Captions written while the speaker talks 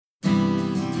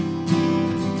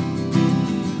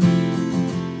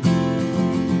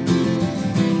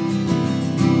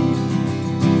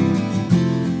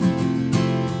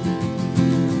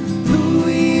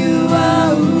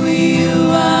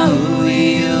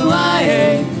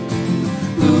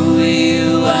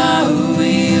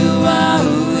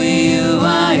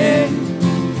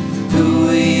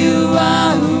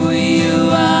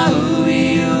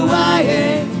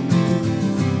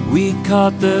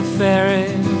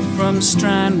from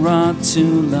Strandrod to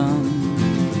Lund,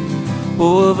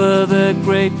 over the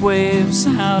great waves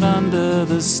out under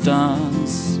the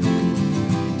stars,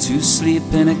 to sleep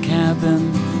in a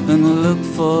cabin and look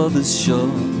for the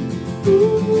shore.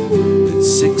 At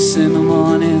 6 in the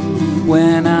morning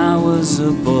when I was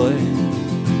a boy,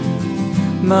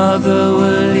 Mother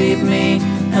would leave me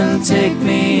and take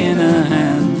me in her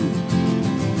hand,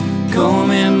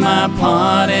 combing my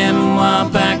parting while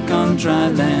back on dry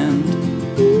land.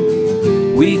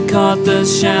 We caught the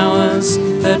showers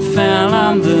that fell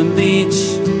on the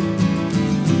beach.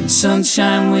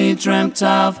 Sunshine we dreamt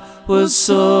of was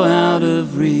so out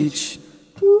of reach.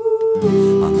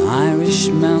 On Irish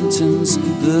mountains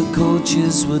the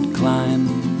coaches would climb,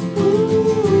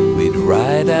 we'd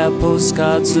write our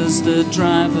postcards as the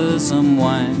drivers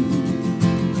unwind.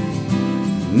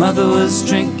 Mother was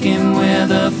drinking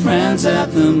with her friends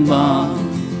at the bar.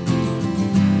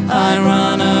 I'd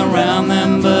run around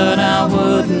them but I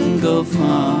wouldn't go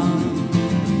far.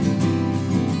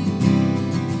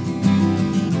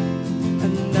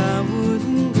 And I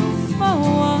wouldn't go far.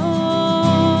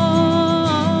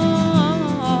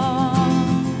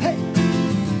 Hey.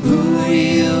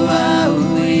 Ooh-ee-oo-ah,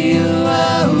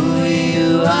 ooh-ee-oo-ah,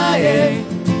 ooh-ee-oo-ah, yeah.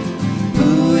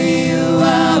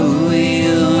 Ooh-ee-oo-ah,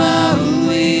 ooh-ee-oo-ah,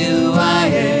 ooh-ee-oo-ah,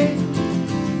 yeah.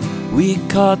 We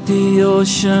caught the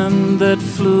ocean that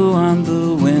flew on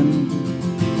the wind.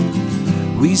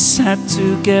 We sat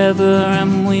together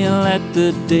and we let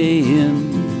the day in.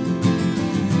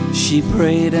 She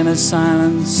prayed in a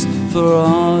silence for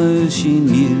all she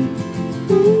knew.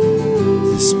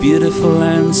 This beautiful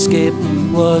landscape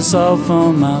was all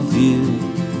for my view.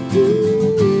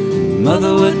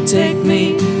 Mother would take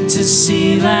me to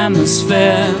see Lamas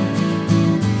Fayre.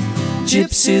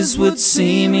 Gypsies would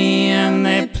see me and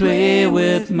they'd play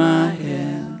with my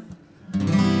hair.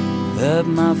 Heard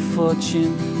my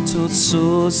fortune told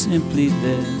so simply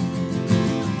there.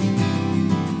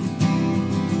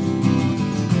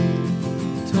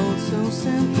 Told so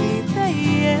simply there.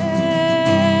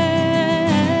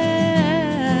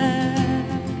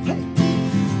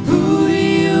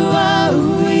 Ooh-ee-oo-ah,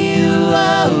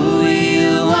 ooh-ee-oo-ah,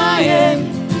 ooh-ee-oo-ah, yeah.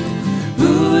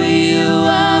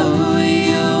 Ooh-ee-oo-ah,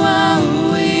 ooh-ee-oo-ah,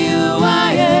 ooh-ee-oo-ah,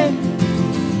 yeah.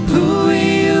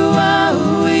 Ooh-ee-oo-ah,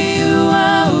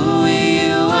 ooh-ee-oo-ah,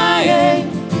 ooh-ee-oo-ah, yeah.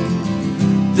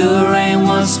 The rain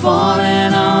was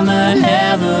falling on the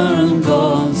heather and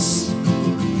gorse.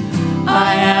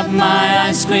 I had my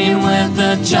ice cream with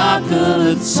the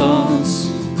chocolate sauce.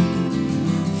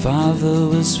 Father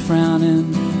was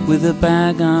frowning with a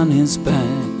bag on his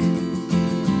back.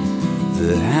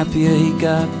 The happier he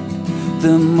got,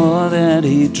 the more that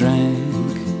he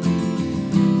drank.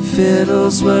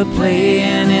 Fiddles were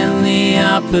playing in the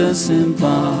opposite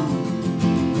bar.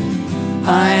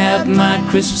 I had my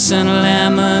crisps and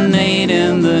lemonade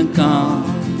in the car.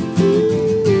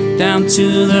 Down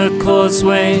to the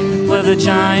causeway where the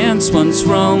giants once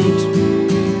roamed,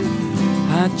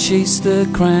 I chased the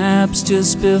crabs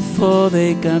just before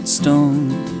they got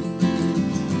stoned.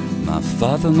 My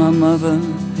father, my mother,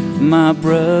 my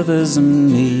brothers and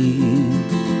me,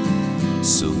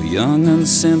 so young and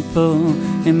simple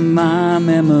in my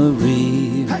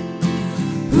memory.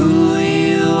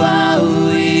 Ooh-ee-oo-ah,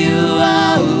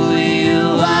 ooh-ee-oo-ah, ooh-ee-oo-ah.